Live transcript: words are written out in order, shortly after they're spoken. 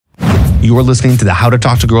You are listening to the How to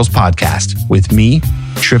Talk to Girls podcast with me,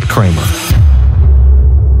 Trip Kramer.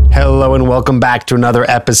 Hello and welcome back to another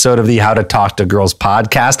episode of the How to Talk to Girls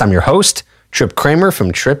podcast. I'm your host, Trip Kramer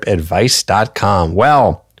from tripadvice.com.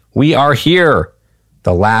 Well, we are here,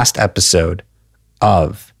 the last episode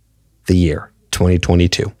of the year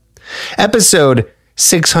 2022. Episode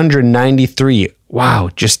 693.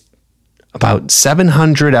 Wow, just about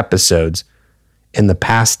 700 episodes in the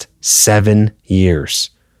past 7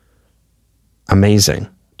 years. Amazing.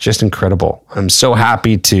 Just incredible. I'm so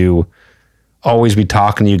happy to always be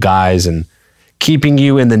talking to you guys and keeping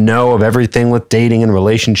you in the know of everything with dating and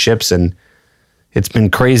relationships. And it's been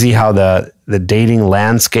crazy how the dating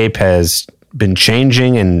landscape has been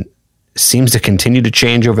changing and seems to continue to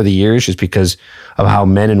change over the years just because of how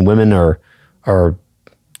men and women are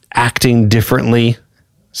acting differently,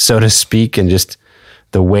 so to speak, and just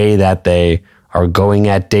the way that they are going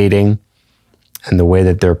at dating and the way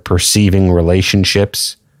that they're perceiving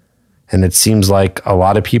relationships. And it seems like a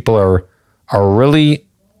lot of people are really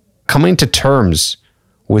coming to terms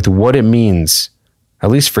with what it means, at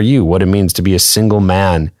least for you, what it means to be a single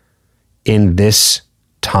man in this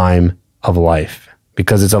time of life.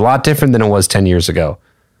 Because it's a lot different than it was 10 years ago,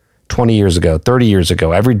 20 years ago, 30 years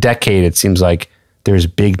ago. Every decade, it seems like there's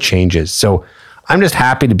big changes. So I'm just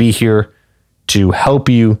happy to be here to help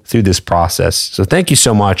you through this process. So thank you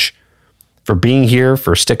so much for being here,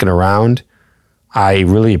 for sticking around. I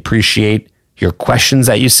really appreciate your questions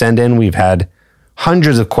that you send in. We've had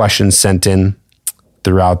hundreds of questions sent in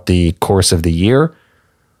throughout the course of the year.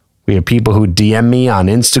 We have people who DM me on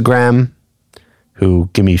Instagram, who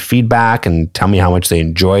give me feedback and tell me how much they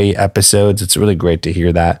enjoy episodes. It's really great to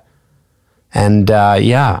hear that. And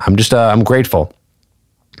I'm grateful.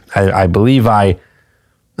 I believe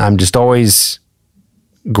I'm just always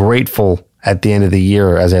grateful at the end of the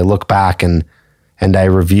year as I look back and I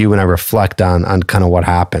review and I reflect on kind of what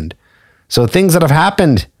happened. So things that have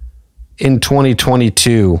happened in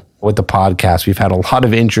 2022 with the podcast, we've had a lot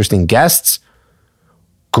of interesting guests,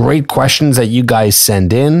 great questions that you guys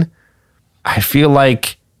send in. I feel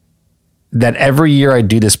like that every year I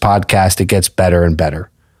do this podcast, it gets better and better.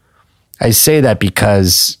 I say that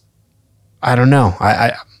because I don't know.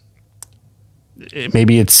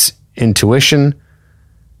 Maybe it's intuition,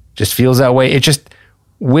 just feels that way. It just,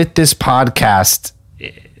 with this podcast,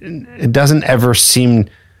 it doesn't ever seem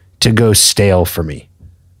to go stale for me.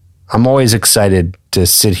 I'm always excited to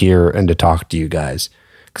sit here and to talk to you guys.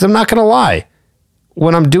 Because I'm not going to lie,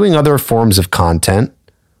 when I'm doing other forms of content,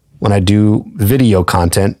 when I do video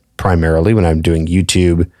content primarily, when I'm doing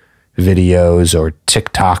YouTube videos or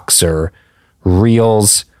TikToks or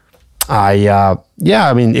Reels,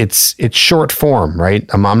 it's short form, right?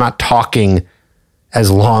 I'm not talking as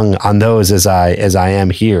long on those as I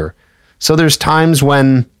am here. So there's times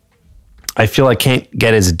when I feel I can't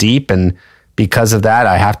get as deep, and because of that,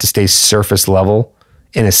 I have to stay surface level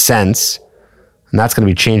in a sense. And that's going to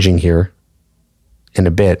be changing here in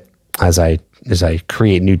a bit as I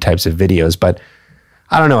create new types of videos. But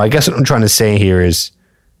I don't know. I guess what I'm trying to say here is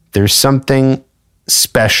there's something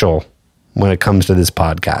special when it comes to this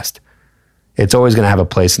podcast. It's always going to have a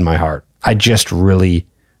place in my heart. I just really,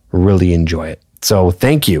 really enjoy it. So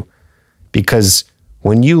thank you. Because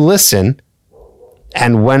when you listen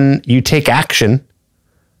and when you take action,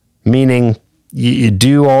 meaning you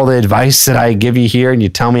do all the advice that I give you here and you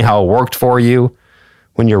tell me how it worked for you,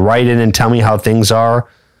 when you write in and tell me how things are,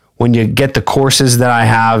 when you get the courses that I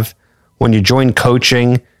have, when you join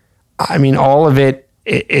coaching, I mean, all of it,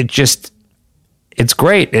 it's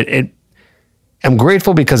great. I'm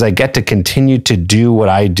grateful because I get to continue to do what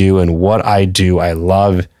I do, and what I do, I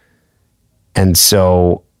love. And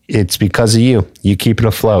so it's because of you. You keep it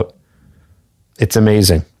afloat. It's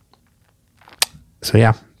amazing. So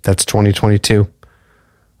yeah, that's 2022.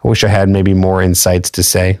 I wish I had maybe more insights to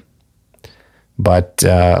say, but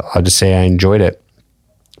I'll just say I enjoyed it.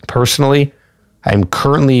 Personally, I'm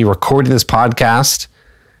currently recording this podcast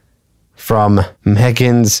from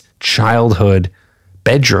Megan's childhood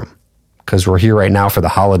bedroom because we're here right now for the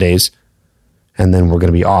holidays. And then we're going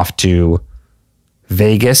to be off to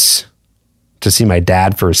Vegas to see my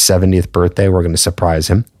dad for his 70th birthday. We're going to surprise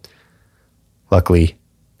him. Luckily,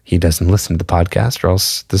 he doesn't listen to the podcast or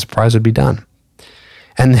else the surprise would be done.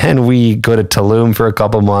 And then we go to Tulum for a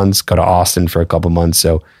couple months, go to Austin for a couple months.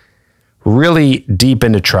 So really deep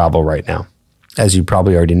into travel right now. As you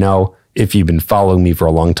probably already know, if you've been following me for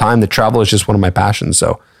a long time, the travel is just one of my passions.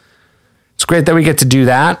 So it's great that we get to do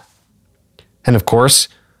that. And of course,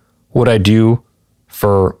 what I do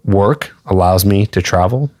for work allows me to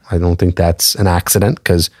travel. I don't think that's an accident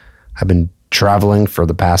because I've been traveling for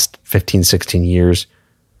the past 15, 16 years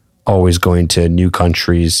always going to new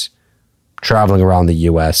countries, traveling around the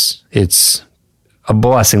US. It's a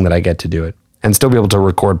blessing that I get to do it and still be able to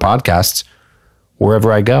record podcasts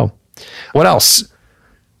wherever I go. What else?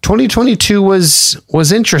 2022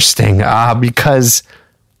 was interesting because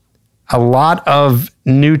a lot of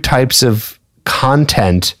new types of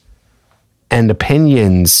content and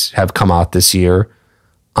opinions have come out this year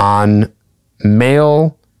on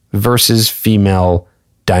male versus female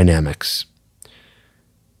dynamics.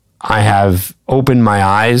 I have opened my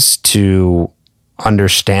eyes to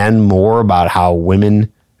understand more about how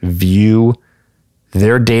women view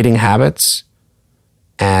their dating habits.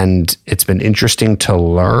 And it's been interesting to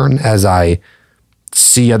learn as I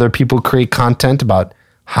see other people create content about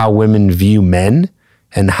how women view men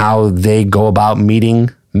and how they go about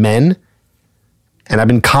meeting men. And I've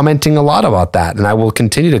been commenting a lot about that, and I will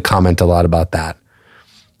continue to comment a lot about that.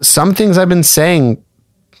 Some things I've been saying,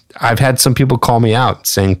 I've had some people call me out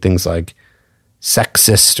saying things like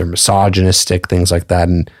sexist or misogynistic, things like that.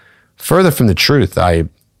 And further from the truth, I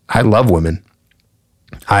love women.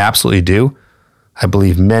 I absolutely do. I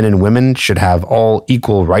believe men and women should have all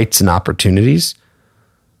equal rights and opportunities.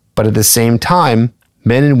 But at the same time,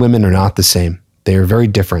 men and women are not the same. They are very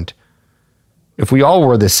different. If we all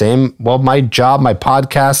were the same, well, my job, my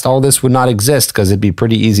podcast, all this would not exist because it'd be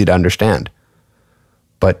pretty easy to understand.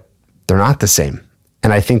 But they're not the same.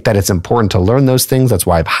 And I think that it's important to learn those things. That's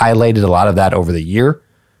why I've highlighted a lot of that over the year.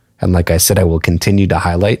 And like I said, I will continue to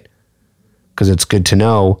highlight because it's good to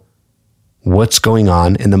know what's going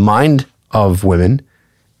on in the mind of women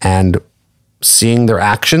and seeing their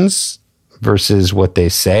actions versus what they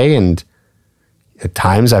say. And at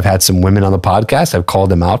times I've had some women on the podcast. I've called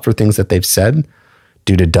them out for things that they've said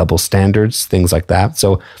due to double standards, things like that.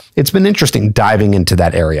 So it's been interesting diving into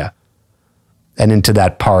that area and into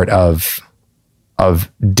that part of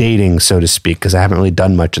dating, so to speak, because I haven't really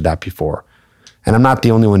done much of that before. And I'm not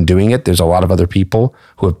the only one doing it. There's a lot of other people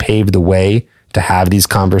who have paved the way to have these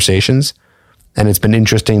conversations. And it's been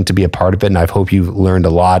interesting to be a part of it. And I hope you've learned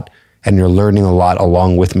a lot and you're learning a lot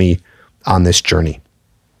along with me on this journey.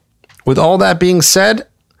 With all that being said,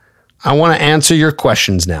 I want to answer your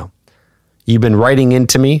questions now. You've been writing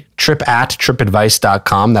into me,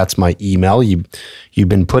 trip@tripadvice.com. That's my email. You've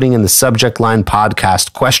been putting in the subject line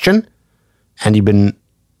podcast question, and you've been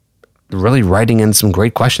really writing in some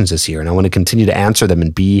great questions this year. And I want to continue to answer them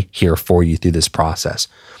and be here for you through this process.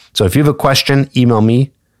 So if you have a question, email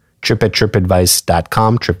me,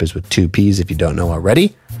 trip@tripadvice.com. Trip is with 2 P's if you don't know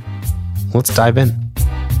already. Let's dive in.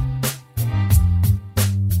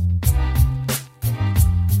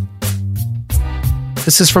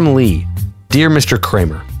 This is from Lee. Dear Mr.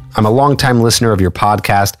 Kramer, I'm a longtime listener of your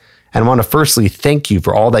podcast and want to firstly thank you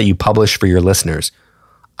for all that you publish for your listeners.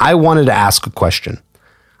 I wanted to ask a question.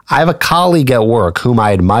 I have a colleague at work whom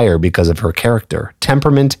I admire because of her character,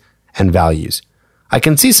 temperament, and values. I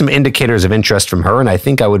can see some indicators of interest from her, and I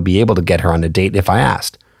think I would be able to get her on a date if I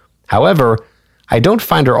asked. However, I don't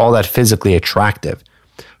find her all that physically attractive.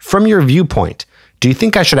 From your viewpoint, do you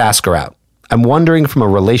think I should ask her out? I'm wondering from a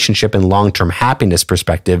relationship and long-term happiness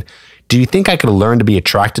perspective, do you think I could learn to be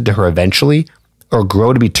attracted to her eventually or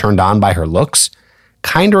grow to be turned on by her looks?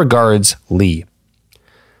 Kind regards, Lee.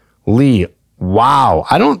 Lee, wow.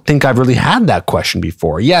 I don't think I've really had that question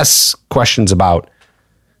before. Yes, questions about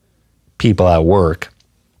people at work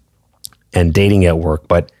and dating at work,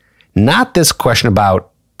 but not this question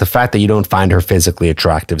about the fact that you don't find her physically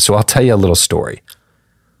attractive. So I'll tell you a little story.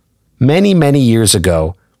 Many, many years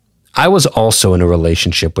ago, I was also in a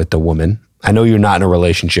relationship with a woman. I know you're not in a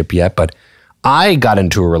relationship yet, but I got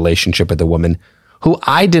into a relationship with a woman who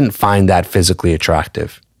I didn't find that physically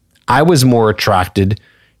attractive. I was more attracted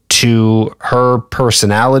to her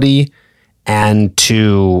personality and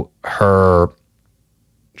to her, I'm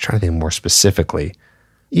trying to think more specifically.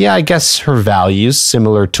 Yeah, I guess her values,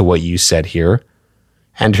 similar to what you said here,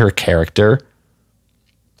 and her character.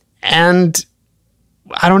 And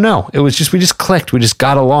I don't know. It was just, we just clicked. We just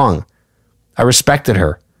got along. I respected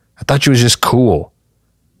her. I thought she was just cool.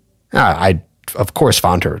 I, of course,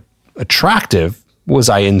 found her attractive. Was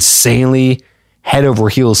I insanely head over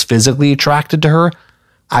heels physically attracted to her?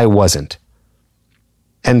 I wasn't.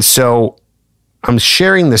 And so I'm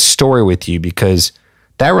sharing this story with you because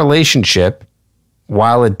that relationship,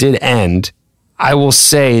 while it did end, I will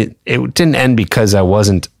say it didn't end because I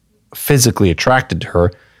wasn't physically attracted to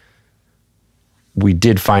her. We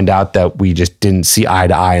did find out that we just didn't see eye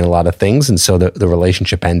to eye in a lot of things. And so the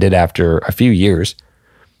relationship ended after a few years.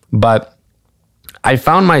 But I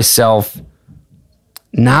found myself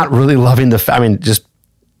not really loving just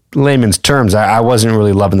layman's terms, I wasn't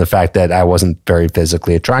really loving the fact that I wasn't very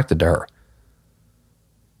physically attracted to her.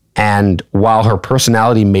 And while her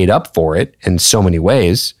personality made up for it in so many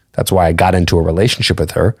ways, that's why I got into a relationship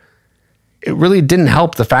with her, it really didn't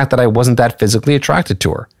help the fact that I wasn't that physically attracted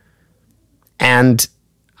to her. And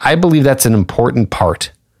I believe that's an important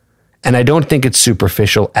part. And I don't think it's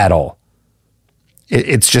superficial at all.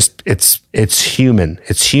 It's human.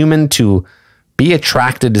 It's human to be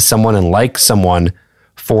attracted to someone and like someone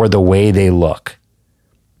for the way they look.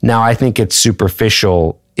 Now, I think it's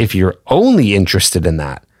superficial if you're only interested in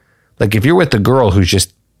that. Like if you're with a girl who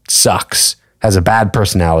just sucks, has a bad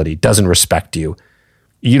personality, doesn't respect you,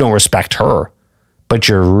 you don't respect her, but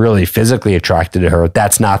you're really physically attracted to her,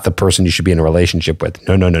 that's not the person you should be in a relationship with.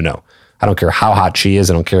 No. I don't care how hot she is.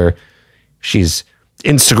 I don't care if she's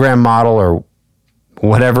Instagram model or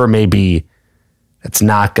whatever it may be. It's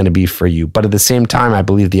not going to be for you. But at the same time, I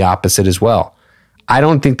believe the opposite as well. I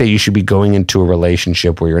don't think that you should be going into a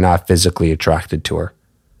relationship where you're not physically attracted to her.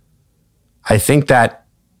 I think that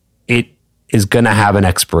it is going to have an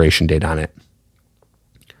expiration date on it.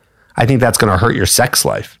 I think that's going to hurt your sex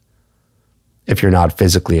life if you're not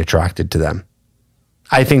physically attracted to them.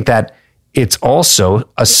 I think that it's also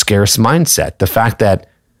a scarce mindset. The fact that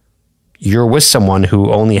you're with someone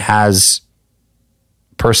who only has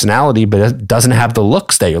personality but doesn't have the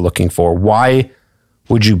looks that you're looking for. Why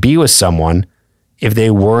would you be with someone if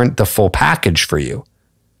they weren't the full package for you?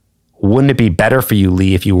 Wouldn't it be better for you,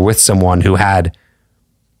 Lee, if you were with someone who had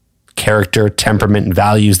character, temperament, and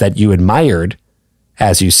values that you admired,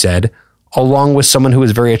 as you said, along with someone who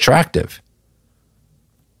was very attractive?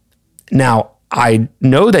 Now, I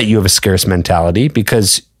know that you have a scarce mentality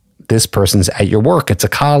because this person's at your work. It's a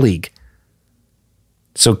colleague.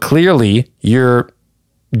 So clearly, you're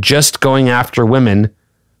just going after women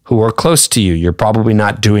who are close to you. You're probably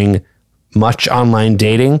not doing much online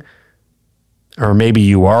dating, or maybe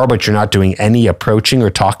you are, but you're not doing any approaching or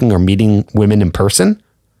talking or meeting women in person.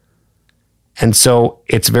 And so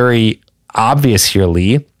it's very obvious here,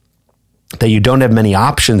 Lee, that you don't have many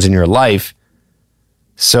options in your life.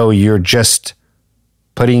 So you're just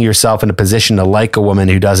putting yourself in a position to like a woman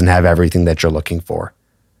who doesn't have everything that you're looking for.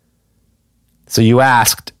 So you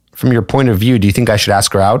asked, from your point of view, do you think I should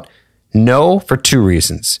ask her out? No, for two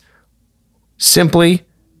reasons. Simply,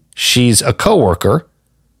 she's a coworker,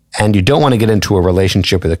 and you don't want to get into a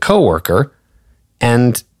relationship with a coworker.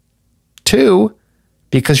 And two,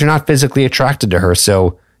 because you're not physically attracted to her,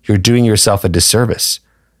 so you're doing yourself a disservice.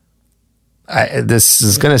 This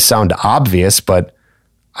is going to sound obvious, but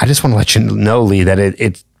I just want to let you know, Lee, that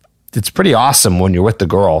it's pretty awesome when you're with the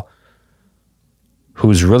girl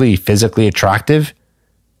who's really physically attractive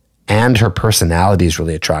and her personality is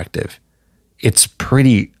really attractive. It's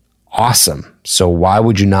pretty awesome. So why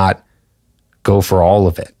would you not go for all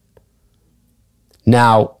of it?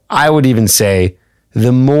 Now, I would even say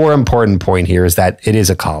the more important point here is that it is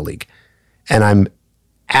a colleague. And I'm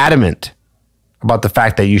adamant about the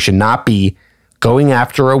fact that you should not be going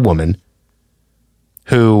after a woman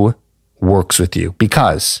who works with you,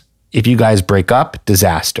 because if you guys break up,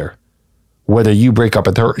 disaster. Whether you break up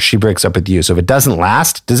with her, she breaks up with you. So if it doesn't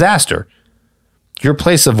last, disaster. Your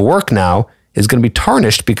place of work now is going to be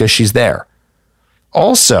tarnished because she's there.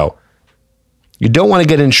 Also, you don't want to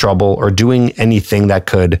get in trouble or doing anything that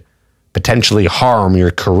could potentially harm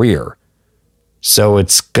your career. So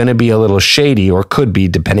it's going to be a little shady, or could be,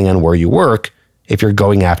 depending on where you work, if you're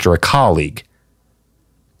going after a colleague.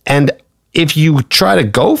 And if you try to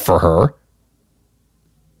go for her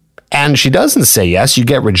and she doesn't say yes, you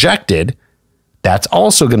get rejected, that's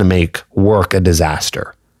also going to make work a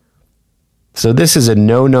disaster. So this is a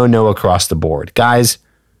no across the board. Guys,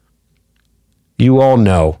 you all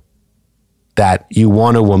know that you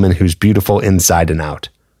want a woman who's beautiful inside and out.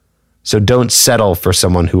 So don't settle for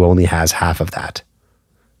someone who only has half of that.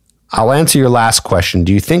 I'll answer your last question.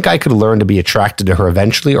 Do you think I could learn to be attracted to her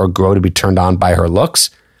eventually or grow to be turned on by her looks?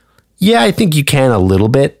 Yeah, I think you can a little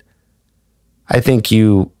bit. I think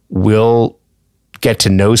you will get to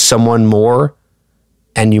know someone more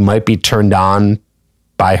and you might be turned on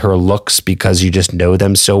by her looks because you just know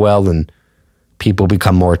them so well, and people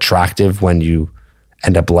become more attractive when you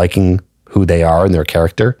end up liking who they are and their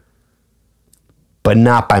character. But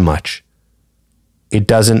not by much. It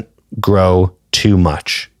doesn't grow too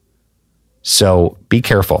much. So be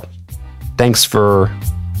careful. Thanks for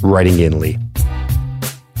writing in, Lee.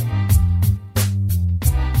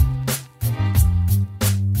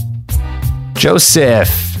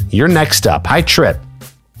 Joseph, you're next up. Hi, Trip.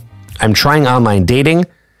 I'm trying online dating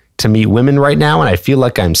to meet women right now, and I feel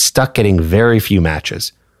like I'm stuck getting very few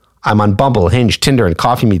matches. I'm on Bumble, Hinge, Tinder, and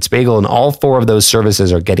Coffee Meets Bagel, and all four of those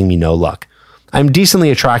services are getting me no luck. I'm decently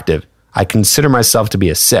attractive. I consider myself to be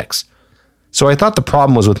a 6. So I thought the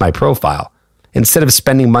problem was with my profile. Instead of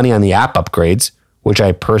spending money on the app upgrades, which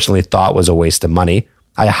I personally thought was a waste of money,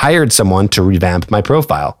 I hired someone to revamp my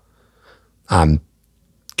profile. I'm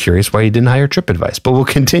curious why he didn't hire TripAdvice, but we'll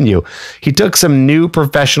continue. He took some new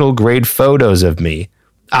professional grade photos of me.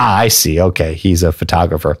 I see. Okay, he's a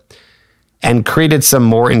photographer. And created some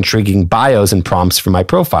more intriguing bios and prompts for my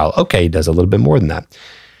profile. Okay, he does a little bit more than that.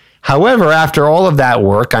 However, after all of that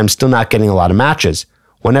work, I'm still not getting a lot of matches.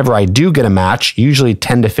 Whenever I do get a match, usually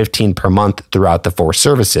 10 to 15 per month throughout the 4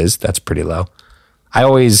 services, that's pretty low, I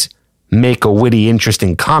always make a witty,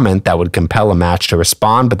 interesting comment that would compel a match to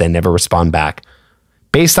respond, but they never respond back.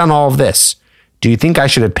 Based on all of this, do you think I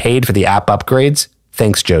should have paid for the app upgrades?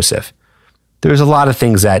 Thanks, Joseph. There's a lot of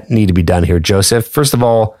things that need to be done here, Joseph. First of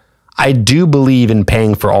all, I do believe in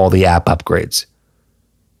paying for all the app upgrades.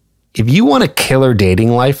 If you want a killer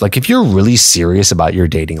dating life, like if you're really serious about your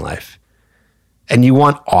dating life and you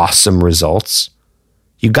want awesome results,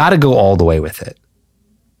 you got to go all the way with it.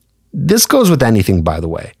 This goes with anything, by the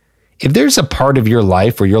way. If there's a part of your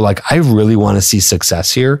life where you're like, I really want to see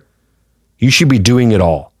success here, you should be doing it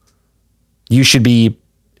all. You should be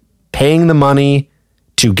paying the money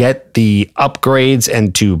to get the upgrades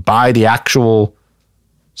and to buy the actual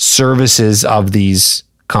services of these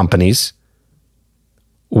companies.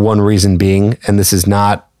 One reason being, and this is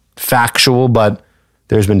not factual, but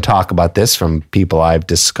there's been talk about this from people I've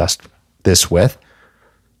discussed this with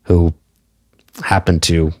who happen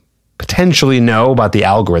to potentially know about the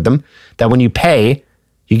algorithm, that when you pay,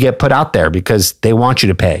 you get put out there because they want you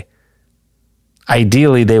to pay.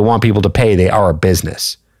 Ideally, they want people to pay. They are a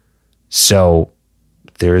business. So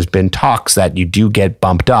there's been talks that you do get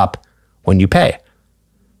bumped up when you pay.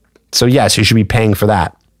 So yes, you should be paying for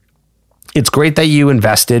that. It's great that you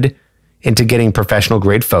invested into getting professional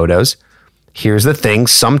grade photos. Here's the thing.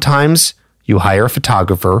 Sometimes you hire a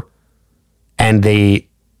photographer and they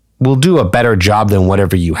will do a better job than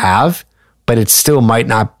whatever you have, but it still might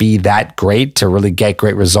not be that great to really get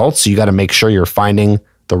great results. So you got to make sure you're finding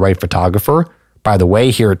the right photographer. By the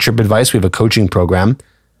way, here at TripAdvice, we have a coaching program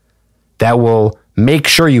that will make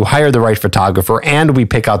sure you hire the right photographer and we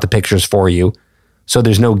pick out the pictures for you. So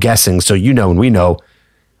there's no guessing. So you know, and we know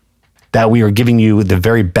that we are giving you the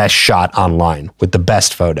very best shot online with the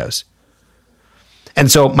best photos. And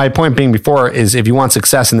so my point being before is if you want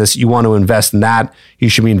success in this, you want to invest in that. You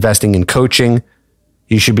should be investing in coaching.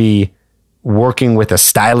 You should be working with a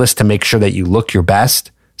stylist to make sure that you look your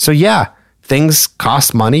best. So yeah, things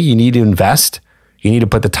cost money. You need to invest. You need to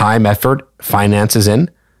put the time, effort, finances in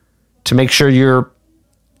to make sure you're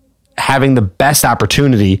having the best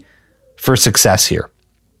opportunity for success here.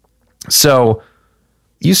 So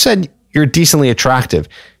you said you're decently attractive.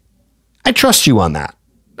 I trust you on that.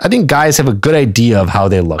 I think guys have a good idea of how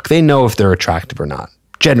they look. They know if they're attractive or not,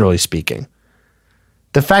 generally speaking.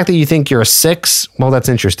 The fact that you think you're a 6, well, that's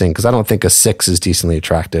interesting because I don't think a 6 is decently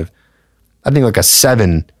attractive. I think like a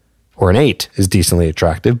 7 or an 8 is decently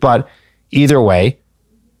attractive. But either way,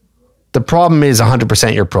 the problem is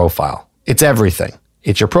 100% your profile. It's everything.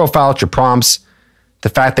 It's your profile, it's your prompts, the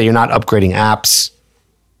fact that you're not upgrading apps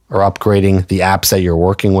or upgrading the apps that you're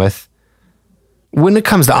working with. When it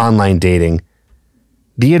comes to online dating,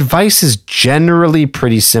 the advice is generally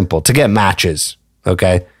pretty simple to get matches,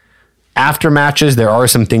 okay? After matches, there are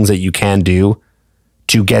some things that you can do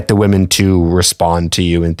to get the women to respond to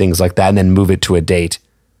you and things like that, and then move it to a date.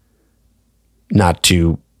 Not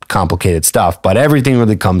too complicated stuff, but everything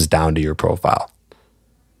really comes down to your profile.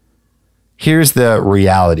 Here's the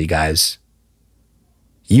reality, guys.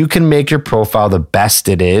 You can make your profile the best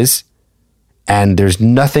it is, and there's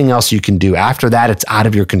nothing else you can do. After that, it's out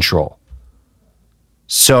of your control.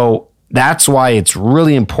 So that's why it's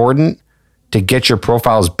really important to get your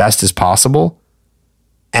profile as best as possible.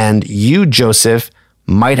 And you, Joseph,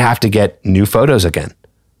 might have to get new photos again.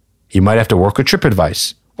 You might have to work with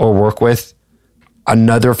TripAdvice or work with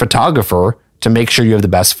another photographer to make sure you have the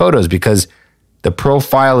best photos because the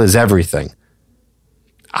profile is everything.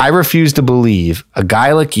 I refuse to believe a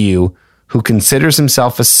guy like you who considers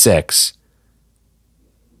himself a 6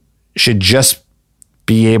 should just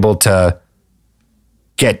be able to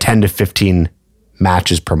get 10 to 15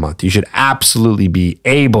 matches per month. You should absolutely be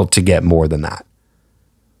able to get more than that.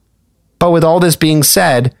 But with all this being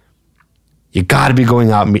said, you got to be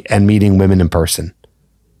going out and meeting women in person.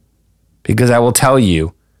 Because I will tell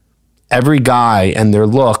you, every guy and their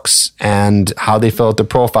looks and how they fill out their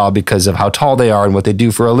profile because of how tall they are and what they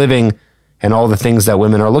do for a living and all the things that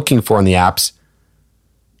women are looking for in the apps,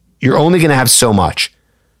 you're only going to have so much.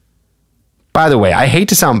 By the way, I hate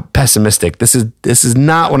to sound pessimistic. This is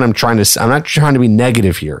not what I'm trying to say. I'm not trying to be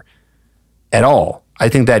negative here at all. I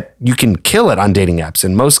think that you can kill it on dating apps,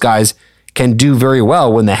 and most guys can do very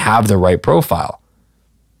well when they have the right profile.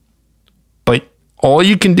 But all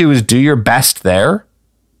you can do is do your best there,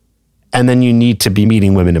 and then you need to be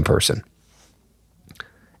meeting women in person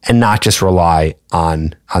and not just rely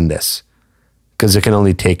on this, because it can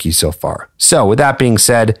only take you so far. So with that being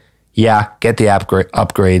said, yeah, get the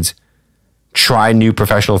upgrades, try new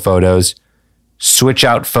professional photos, switch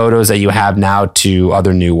out photos that you have now to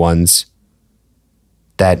other new ones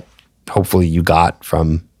that hopefully you got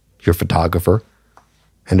from your photographer.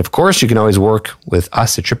 And of course, you can always work with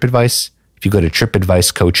us at TripAdvice. If you go to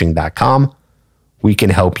tripadvicecoaching.com, we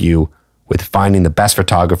can help you with finding the best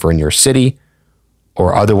photographer in your city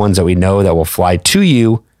or other ones that we know that will fly to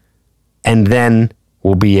you. And then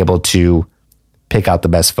we'll be able to pick out the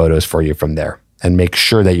best photos for you from there and make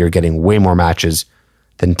sure that you're getting way more matches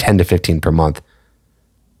than 10 to 15 per month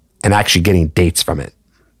and actually getting dates from it.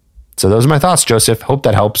 So those are my thoughts, Joseph. Hope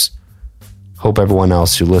that helps. Hope everyone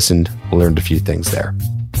else who listened learned a few things there.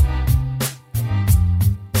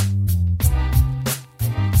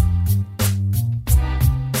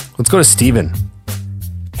 Let's go to Steven.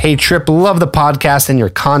 Hey, Trip, love the podcast and your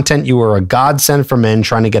content. You are a godsend for men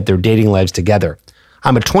trying to get their dating lives together.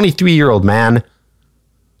 I'm a 23-year-old man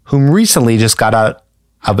whom recently just got out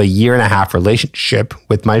of a 1.5-year relationship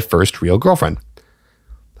with my first real girlfriend.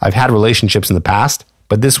 I've had relationships in the past,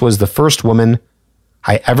 but this was the first woman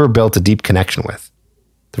I ever built a deep connection with.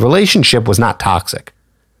 The relationship was not toxic.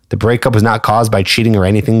 The breakup was not caused by cheating or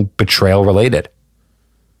anything betrayal related.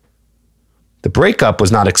 The breakup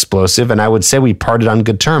was not explosive, and I would say we parted on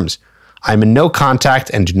good terms. I'm in no contact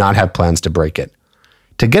and do not have plans to break it.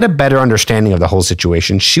 To get a better understanding of the whole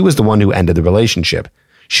situation, she was the one who ended the relationship.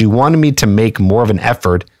 She wanted me to make more of an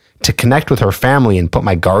effort to connect with her family and put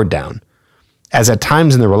my guard down, as at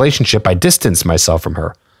times in the relationship, I distanced myself from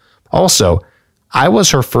her. Also, I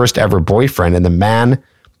was her first ever boyfriend and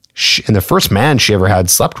the first man she ever had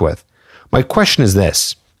slept with. My question is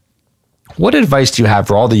this: what advice do you have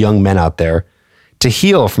for all the young men out there to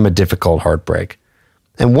heal from a difficult heartbreak?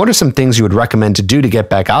 And what are some things you would recommend to do to get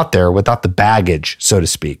back out there without the baggage, so to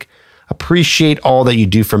speak? Appreciate all that you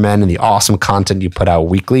do for men and the awesome content you put out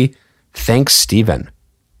weekly. Thanks, Steven.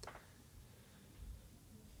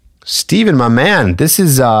 Steven, my man, this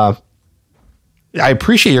is, I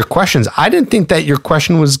appreciate your questions. I didn't think that your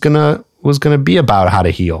question was gonna be about how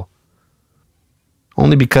to heal.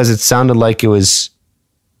 Only because it sounded like it was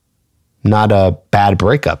not a bad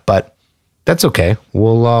breakup, but that's okay.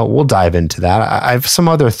 We'll dive into that. I have some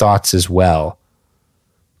other thoughts as well.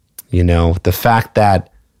 You know, the fact that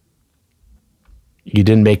you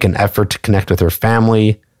didn't make an effort to connect with her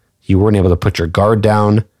family, you weren't able to put your guard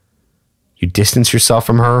down, you distanced yourself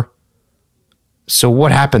from her. So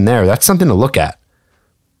what happened there? That's something to look at.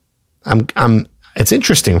 It's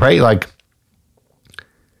interesting, right? Like,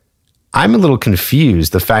 I'm a little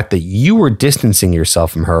confused, the fact that you were distancing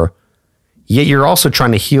yourself from her, yet you're also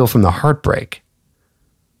trying to heal from the heartbreak.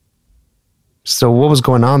 So what was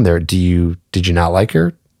going on there? Did you not like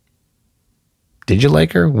her? Did you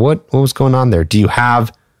like her? What was going on there? Do you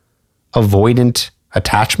have avoidant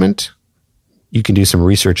attachment? You can do some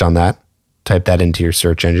research on that. Type that into your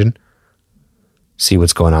search engine. See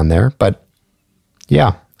what's going on there. But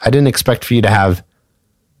yeah, I didn't expect for you to have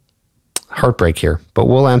heartbreak here, but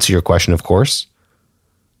we'll answer your question, of course.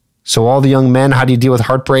 So all the young men, how do you deal with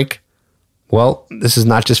heartbreak? Well, this is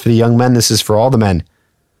not just for the young men. This is for all the men.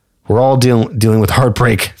 We're all dealing with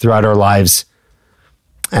heartbreak throughout our lives.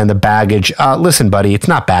 And the baggage. Listen, buddy, it's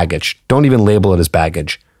not baggage. Don't even label it as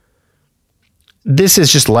baggage. This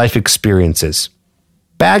is just life experiences.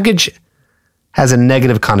 Baggage has a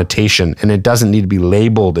negative connotation, and it doesn't need to be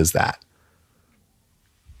labeled as that.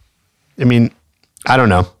 I mean, I don't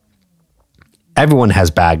know. Everyone has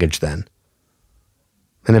baggage then.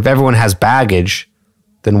 And if everyone has baggage,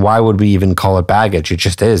 then why would we even call it baggage? It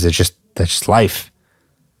just is. That's just life.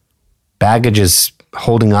 Baggage is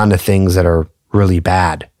holding on to things that are really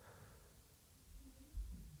bad.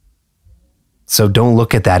 So don't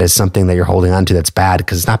look at that as something that you're holding on to that's bad,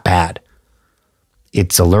 because it's not bad.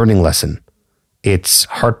 It's a learning lesson. It's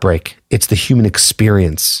heartbreak. It's the human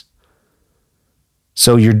experience.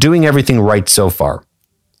 So you're doing everything right so far.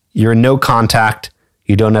 You're in no contact.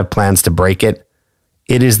 You don't have plans to break it.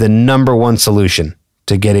 It is the number one solution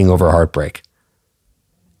to getting over heartbreak.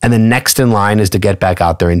 And the next in line is to get back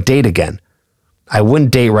out there and date again. I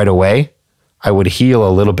wouldn't date right away. I would heal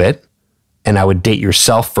a little bit, and I would date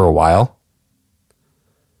yourself for a while.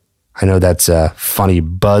 I know that's a funny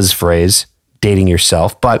buzz phrase, dating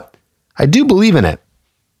yourself, but I do believe in it.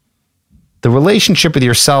 The relationship with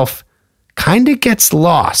yourself kind of gets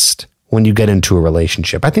lost when you get into a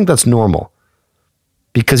relationship. I think that's normal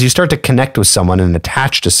because you start to connect with someone and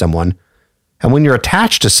attach to someone. And when you're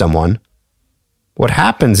attached to someone, what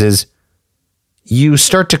happens is you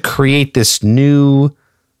start to create this new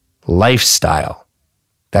lifestyle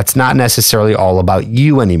that's not necessarily all about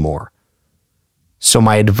you anymore. So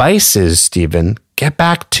my advice is, Stephen, get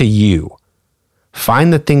back to you.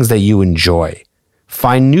 Find the things that you enjoy.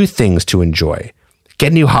 Find new things to enjoy.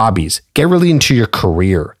 Get new hobbies. Get really into your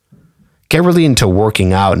career. Get really into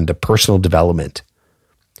working out, into personal development.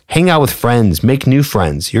 Hang out with friends. Make new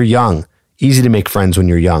friends. You're young. Easy to make friends when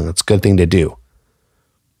you're young. It's a good thing to do.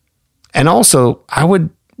 And also, I would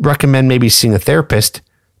recommend maybe seeing a therapist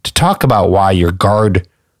to talk about why your guard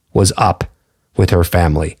was up with her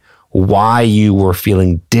family, why you were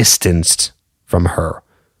feeling distanced from her.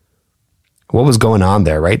 What was going on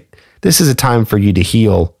there, right? This is a time for you to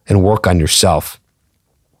heal and work on yourself,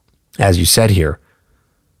 as you said here.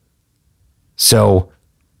 So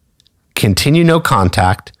continue no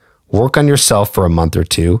contact, work on yourself for a month or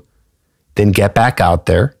two, then get back out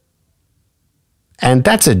there. And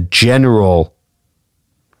that's a general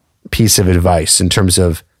piece of advice in terms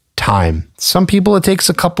of time. Some people it takes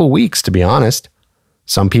a couple weeks, to be honest.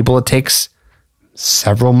 Some people it takes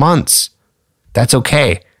several months. That's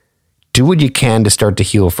okay. Do what you can to start to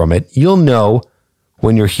heal from it. You'll know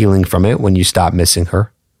when you're healing from it, when you stop missing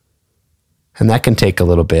her. And that can take a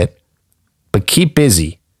little bit. But keep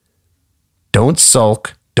busy. Don't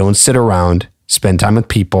sulk. Don't sit around. Spend time with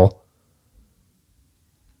people.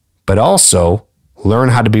 But also learn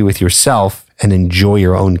how to be with yourself and enjoy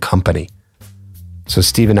your own company. So,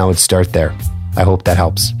 Stephen, I would start there. I hope that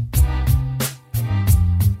helps.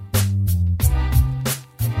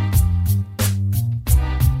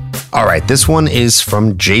 All right, this one is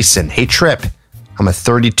from Jason. Hey, Trip. I'm a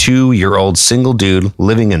 32-year-old single dude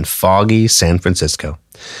living in foggy San Francisco.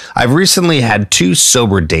 I've recently had 2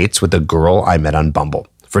 sober dates with a girl I met on Bumble.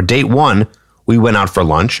 For date 1, we went out for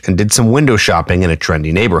lunch and did some window shopping in a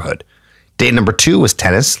trendy neighborhood. Date number 2 was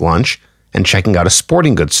tennis, lunch, and checking out a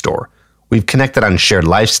sporting goods store. We've connected on shared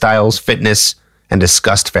lifestyles, fitness, and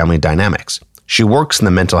discussed family dynamics. She works in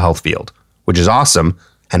the mental health field, which is awesome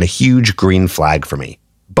and a huge green flag for me.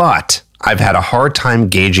 But I've had a hard time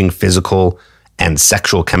gauging physical and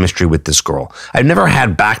sexual chemistry with this girl. I've never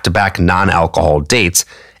had back-to-back non-alcohol dates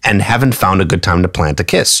and haven't found a good time to plant a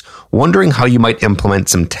kiss. Wondering how you might implement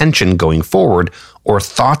some tension going forward or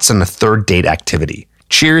thoughts on a third date activity.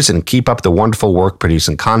 Cheers and keep up the wonderful work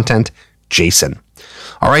producing content, Jason.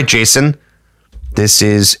 All right, Jason, this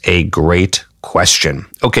is a great question.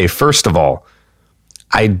 Okay, first of all,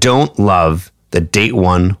 I don't love that date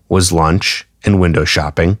 1 was lunch and window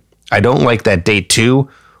shopping. I don't like that date 2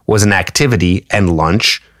 was an activity and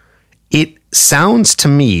lunch. It sounds to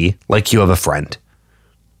me like you have a friend.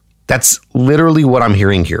 That's literally what I'm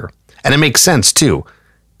hearing here. And it makes sense too.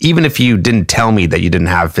 Even if you didn't tell me that you didn't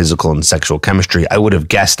have physical and sexual chemistry, I would have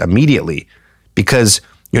guessed immediately because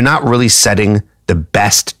you're not really setting the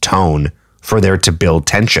best tone for there to build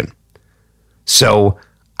tension. So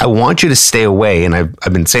I want you to stay away, and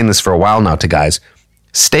I've been saying this for a while now to guys,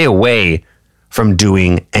 stay away from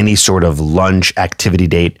doing any sort of lunch activity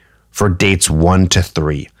date for dates 1 to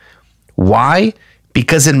 3. Why?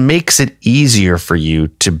 Because it makes it easier for you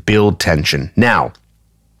to build tension. Now,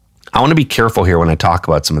 I want to be careful here when I talk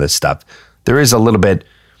about some of this stuff. There is a little bit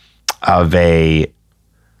of a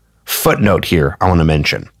footnote here I want to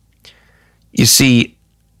mention. You see,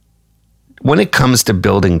 when it comes to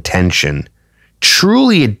building tension,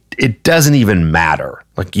 truly it doesn't even matter.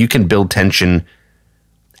 Like you can build tension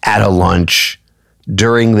at a lunch,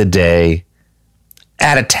 during the day,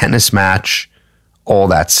 at a tennis match, all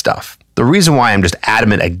that stuff. The reason why I'm just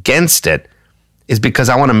adamant against it is because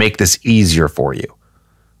I want to make this easier for you.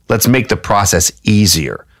 Let's make the process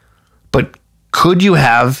easier. But could you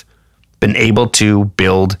have been able to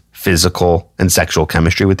build physical and sexual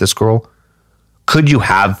chemistry with this girl? Could you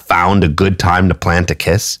have found a good time to plant a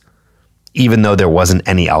kiss, even though there wasn't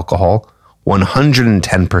any alcohol?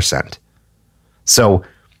 110%. So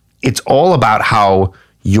it's all about how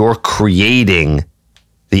you're creating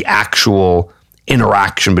the actual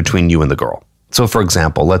interaction between you and the girl. So for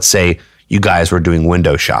example, let's say you guys were doing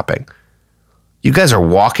window shopping. You guys are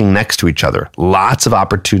walking next to each other. Lots of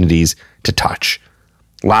opportunities to touch.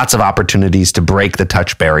 Lots of opportunities to break the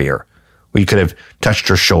touch barrier. Where you could have touched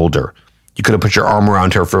her shoulder. You could have put your arm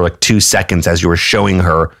around her for like 2 seconds as you were showing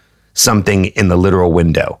her something in the literal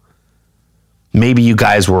window. Maybe you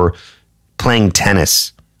guys were playing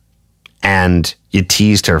tennis and you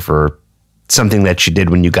teased her for something that she did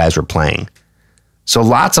when you guys were playing. So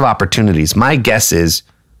lots of opportunities. My guess is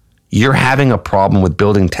you're having a problem with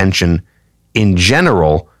building tension in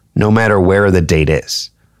general, no matter where the date is.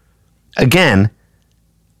 Again,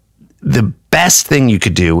 the best thing you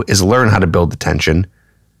could do is learn how to build the tension.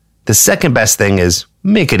 The second best thing is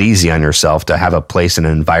make it easy on yourself to have a place in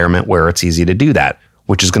an environment where it's easy to do that,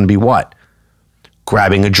 which is going to be what?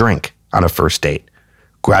 Grabbing a drink on a first date,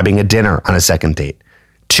 grabbing a dinner on a second date,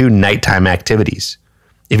 2 nighttime activities.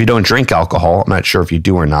 If you don't drink alcohol, I'm not sure if you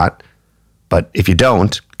do or not, but if you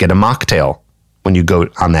don't, get a mocktail when you go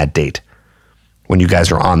on that date, when you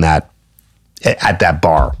guys are on that, at that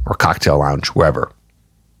bar or cocktail lounge, wherever.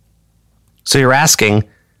 So you're asking,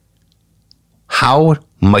 how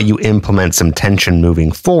might you implement some tension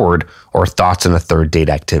moving forward, or thoughts on a third date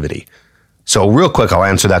activity? So real quick, I'll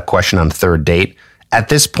answer that question on third date. At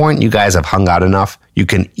this point, you guys have hung out enough. You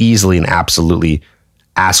can easily and absolutely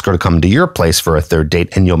ask her to come to your place for a third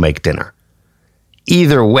date, and you'll make dinner.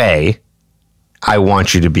 Either way, I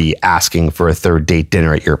want you to be asking for a third date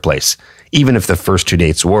dinner at your place. Even if the first 2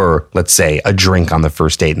 dates were, let's say, a drink on the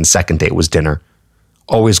first date and second date was dinner,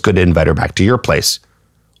 always good to invite her back to your place.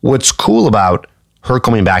 What's cool about her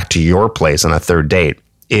coming back to your place on a third date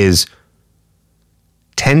is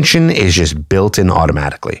tension is just built in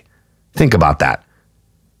automatically. Think about that.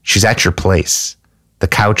 She's at your place. The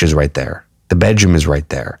couch is right there. The bedroom is right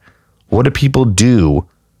there. What do people do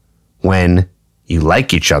when you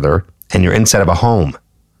like each other and you're inside of a home?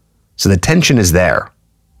 So the tension is there.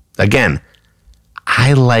 Again,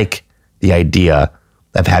 I like the idea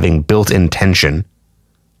of having built-in tension,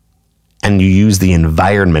 and you use the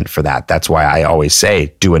environment for that. That's why I always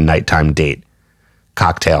say do a nighttime date,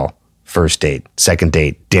 cocktail, first date, second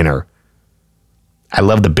date, dinner. I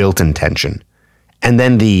love the built-in tension. And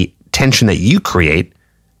then the tension that you create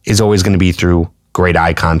is always going to be through great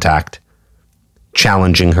eye contact,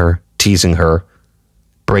 challenging her, teasing her,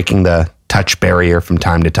 breaking the touch barrier from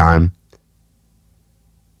time to time,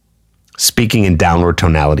 speaking in downward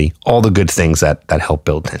tonality, all the good things that help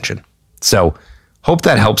build tension. So hope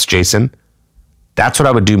that helps, Jason. That's what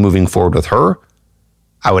I would do moving forward with her.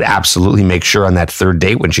 I would absolutely make sure on that third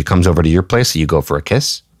date when she comes over to your place that you go for a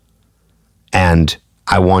kiss. And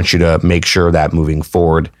I want you to make sure that moving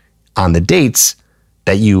forward on the dates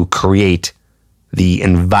that you create the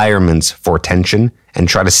environments for tension and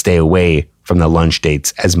try to stay away from the lunch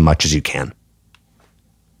dates as much as you can.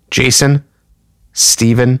 Jason,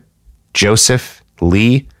 Stephen, Joseph,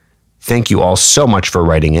 Lee, thank you all so much for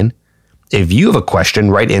writing in. If you have a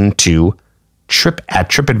question, write into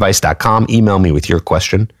trip@tripadvice.com. Email me with your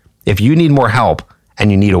question. If you need more help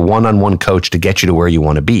and you need a one-on-one coach to get you to where you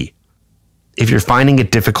want to be. If you're finding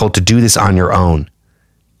it difficult to do this on your own,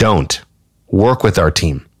 don't. Work with our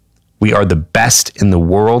team. We are the best in the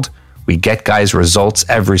world. We get guys results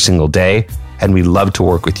every single day, and we love to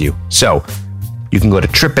work with you. So you can go to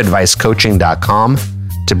tripadvicecoaching.com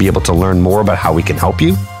to be able to learn more about how we can help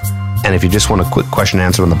you. And if you just want a quick question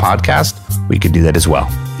answered on the podcast, we could do that as well.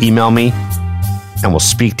 Email me, and we'll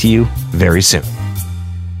speak to you very soon.